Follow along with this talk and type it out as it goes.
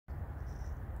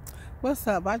What's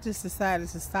up? I just decided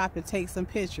to stop and take some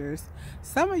pictures.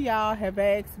 Some of y'all have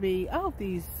asked me, oh,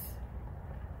 these.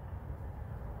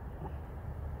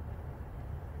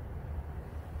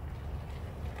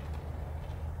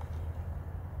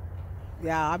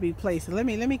 Yeah, I'll be placing. Let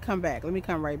me come back. Let me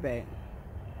come right back.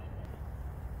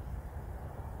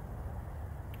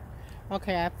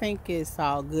 Okay, I think it's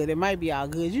all good. It might be all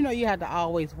good. You know, you have to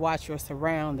always watch your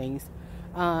surroundings.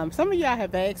 Some of y'all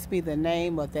have asked me the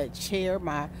name of that chair,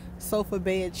 my sofa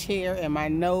bed chair, and my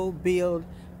no build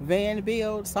van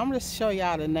build. So I'm going to show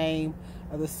y'all the name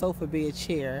of the sofa bed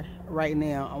chair right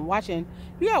now. I'm watching.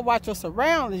 You got to watch your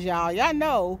surroundings, y'all. Y'all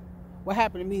know what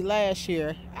happened to me last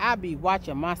year. I be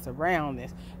watching my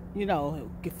surroundings. You know,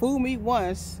 fool me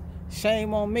once,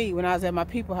 shame on me. When I was at my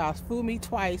people's house, fool me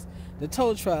twice, the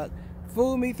tow truck.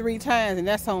 Fool me 3 times, and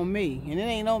that's on me. And it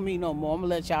ain't on me no more. I'm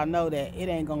gonna let y'all know that it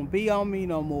ain't gonna be on me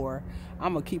no more.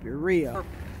 I'm gonna keep it real.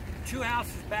 2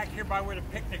 houses back here by where the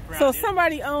picnic ground so is.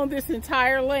 Somebody owned this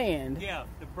entire land. Yeah,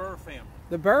 the Gurrrrl family.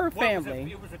 The Gurrrrl family.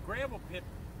 It was a gravel pit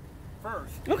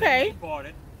first. Okay. They bought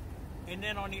it, and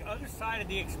then on the other side of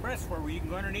the expressway, where you can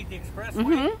go underneath the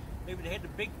expressway, they had the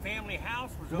big family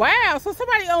house. Was wow! So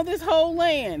somebody owned this whole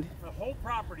land. The whole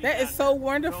property. That is so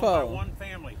wonderful. Owned by one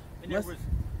family, and there was.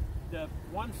 The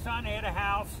one son had a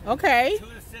house. Okay. 2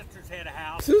 of the sisters had a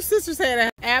house. 2 sisters had a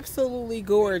absolutely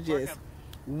gorgeous.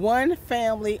 One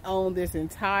family owned this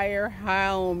entire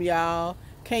home, y'all.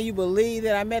 Can you believe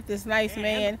that I met this nice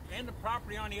man? And the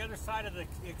property on the other side of the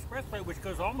expressway, which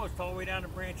goes almost all the way down to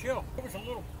Branch Hill. There was a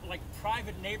little like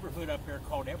private neighborhood up there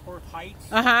called Epworth Heights.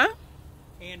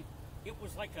 And it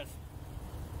was like a.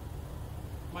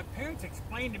 My parents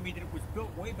explained to me that it was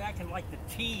built way back in like the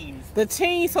teens. The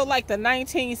teens, so like the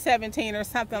 1917 or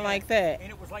something like that. And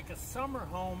it was like a summer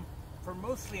home for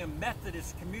mostly a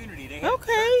Methodist community. They had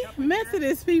okay,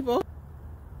 Methodist people.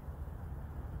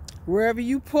 Wherever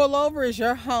you pull over is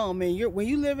your home, and when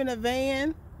you live in a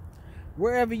van,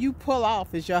 wherever you pull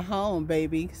off is your home,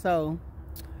 baby. So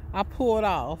I pulled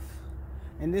off,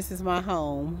 and this is my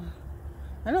home.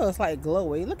 I know it's like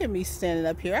glowy. Look at me standing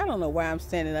up here. I don't know why I'm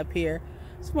standing up here.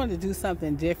 Just wanted to do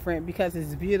something different because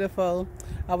it's beautiful.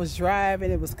 I was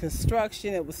driving, it was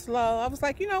construction, it was slow. I was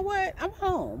like, you know what? I'm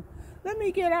home. Let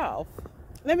me get off.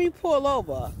 Let me pull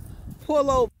over. Pull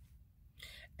over.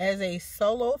 As a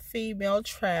solo female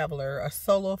traveler, a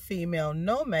solo female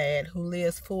nomad who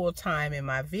lives full-time in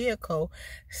my vehicle,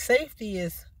 safety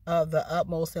is of the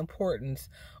utmost importance.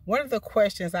 One of the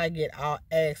questions I get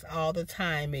asked all the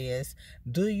time is,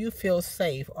 do you feel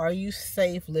safe? Are you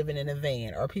safe living in a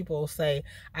van? Or people will say,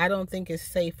 I don't think it's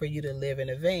safe for you to live in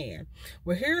a van.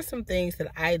 Well, here are some things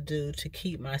that I do to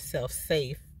keep myself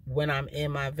safe when I'm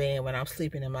in my van, when I'm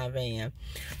sleeping in my van.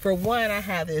 For one, I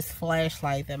have this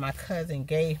flashlight that my cousin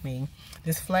gave me.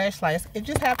 This flashlight, it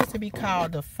just happens to be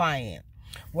called Defiant.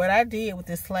 What I did with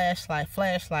this flashlight,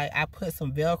 I put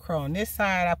some Velcro on this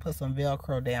side. I put some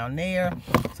Velcro down there.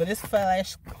 So this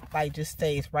flashlight just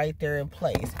stays right there in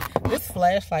place. This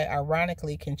flashlight,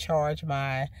 ironically, can charge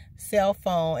my cell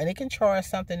phone, and it can charge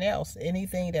something else.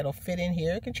 Anything that'll fit in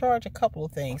here. It can charge a couple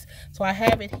of things. So I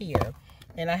have it here.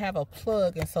 And I have a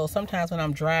plug, and so sometimes when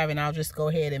I'm driving, I'll just go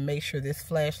ahead and make sure this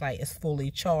flashlight is fully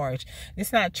charged.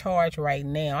 It's not charged right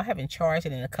now. I haven't charged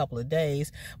it in a couple of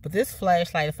days, but this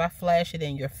flashlight, if I flash it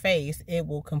in your face, it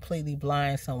will completely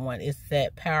blind someone. It's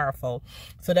that powerful.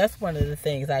 So that's one of the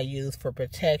things I use for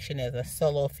protection as a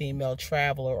solo female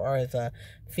traveler or as a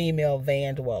female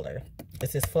van dweller.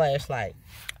 It's this flashlight.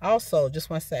 Also, just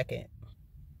one second.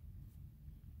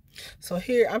 So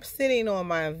here I'm sitting on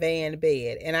my van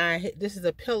bed, and this is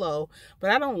a pillow, but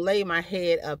I don't lay my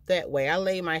head up that way. I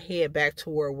lay my head back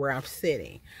toward where I'm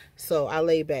sitting. So I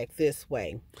lay back this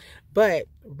way. But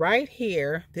right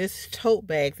here, this tote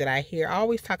bag that I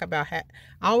always talk about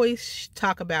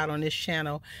on this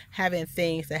channel, having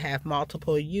things that have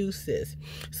multiple uses.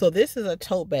 So this is a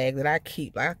tote bag that I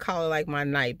keep. I call it like my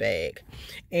night bag.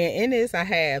 And in this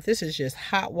this is just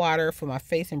hot water for my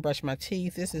face and brush my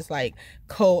teeth. This is like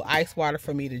cold ice water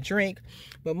for me to drink.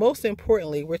 But most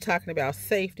importantly, we're talking about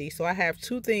safety. So I have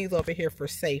 2 things over here for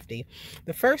safety.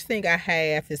 The first thing I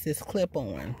have is this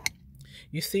clip-on.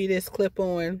 You see this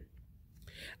clip-on?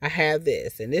 I have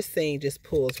this, and this thing just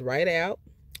pulls right out.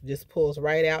 Just pulls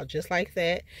right out just like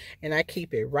that. And I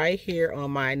keep it right here on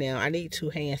my, now I need 2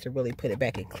 hands to really put it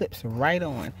back. It clips right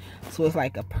on. So it's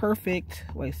like a perfect,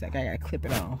 wait a second, I gotta clip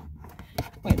it on.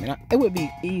 Wait a minute, it would be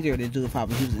easier to do if I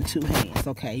was using 2 hands.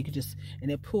 Okay, you could just,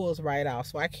 and it pulls right off.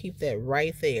 So I keep that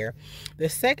right there. The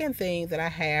second thing that I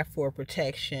have for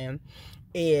protection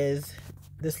is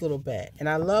this little bat. And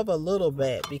I love a little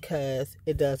bat because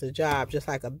it does a job just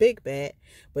like a big bat,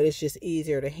 but it's just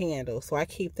easier to handle. So I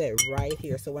keep that right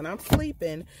here. So when I'm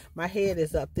sleeping, my head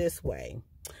is up this way.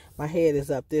 My head is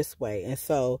up this way. And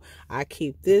so I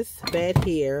keep this bat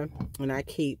here and I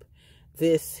keep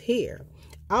this here.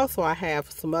 Also, I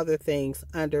have some other things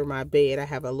under my bed. I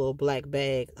have a little black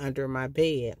bag under my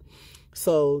bed.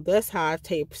 So that's how I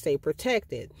stay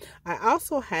protected. I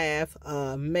also have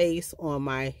a mace on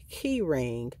my key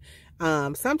ring.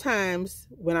 Sometimes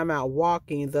when I'm out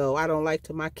walking, though, I don't like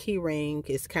to, my key ring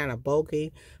is kind of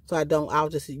bulky. So I'll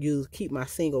just keep my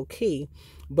single key.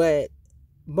 But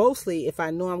mostly if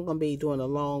I know I'm going to be doing a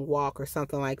long walk or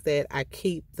something like that, I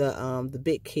keep the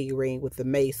big key ring with the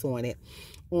mace on it.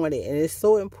 And it's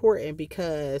so important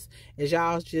because as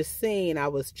y'all just seen, I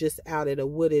was just out at a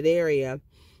wooded area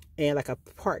and like a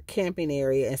park camping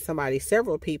area, and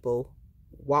several people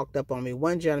walked up on me.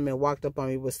 One gentleman walked up on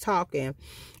me, was talking,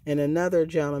 and another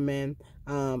gentleman,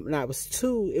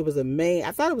 it was a man.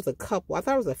 I thought it was a couple. I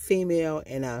thought it was a female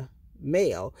and a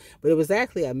male, but it was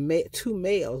actually two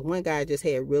males. One guy just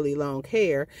had really long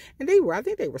hair, and I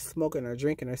think they were smoking or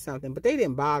drinking or something, but they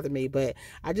didn't bother me. But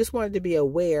I just wanted to be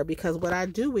aware, because what I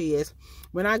do is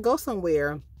when I go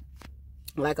somewhere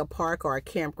like a park or a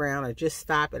campground, or just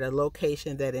stop at a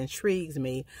location that intrigues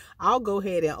me, I'll go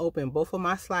ahead and open both of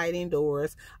my sliding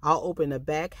doors. I'll open the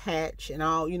back hatch, and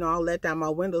I'll let down my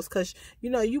windows, because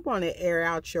you want to air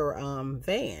out your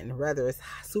van, whether it's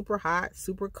super hot,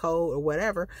 super cold, or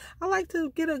whatever. I like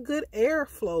to get a good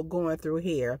airflow going through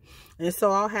here, and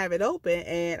so I'll have it open.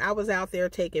 And I was out there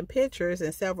taking pictures,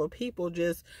 and several people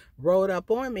just rode up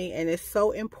on me. And it's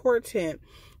so important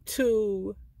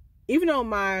to, even though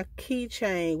my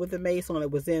keychain with the mace on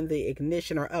it was in the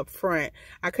ignition or up front,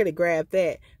 I could have grabbed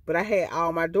that, but I had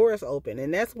all my doors open.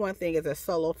 And that's one thing as a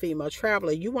solo female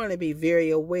traveler, you want to be very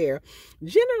aware.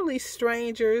 Generally,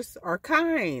 strangers are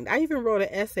kind. I even wrote an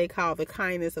essay called The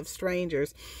Kindness of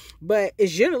Strangers, but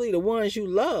it's generally the ones you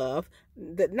love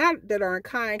that aren't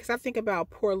kind. Because I think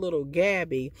about poor little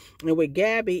Gabby, and with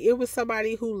Gabby, it was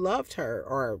somebody who loved her,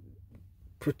 or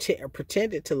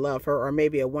pretended to love her, or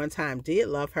maybe at one time did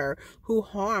love her, who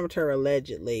harmed her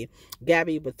allegedly.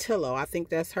 Gabby Batillo, I think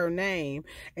that's her name.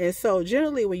 And so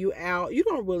generally when you out, you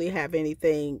don't really have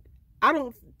anything. I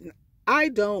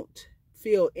don't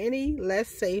feel any less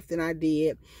safe than I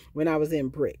did when I was in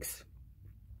bricks.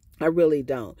 I really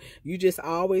don't. You just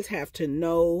always have to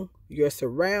know your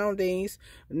surroundings,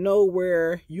 know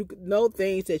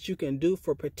things that you can do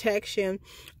for protection.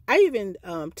 I even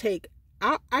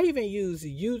I even use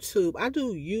YouTube. I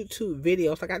do YouTube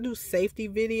videos. Like I do safety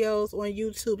videos on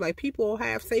YouTube. Like people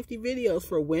have safety videos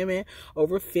for women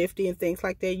over 50 and things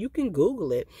like that. You can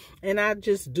Google it. And I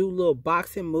just do little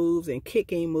boxing moves and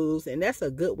kicking moves. And that's a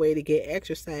good way to get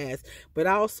exercise, but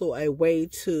also a way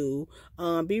to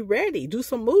be ready. Do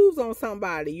some moves on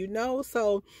somebody,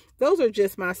 So those are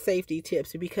just my safety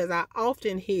tips, because I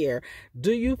often hear,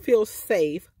 do you feel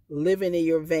safe living in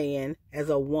your van as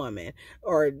a woman?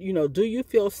 Or, do you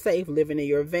feel safe living in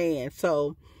your van?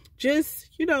 So just,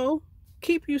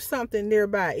 keep you something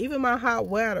nearby. Even my hot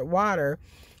water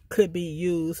could be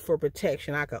used for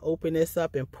protection. I could open this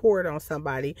up and pour it on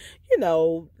somebody. A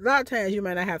lot of times you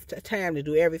might not have time to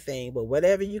do everything, but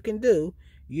whatever you can do,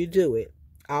 you do it.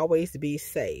 Always be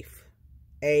safe.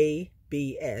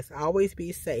 ABS. Always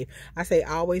be safe. I say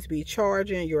always be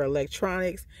charging your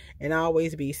electronics, and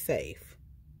always be safe.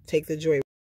 Take the joy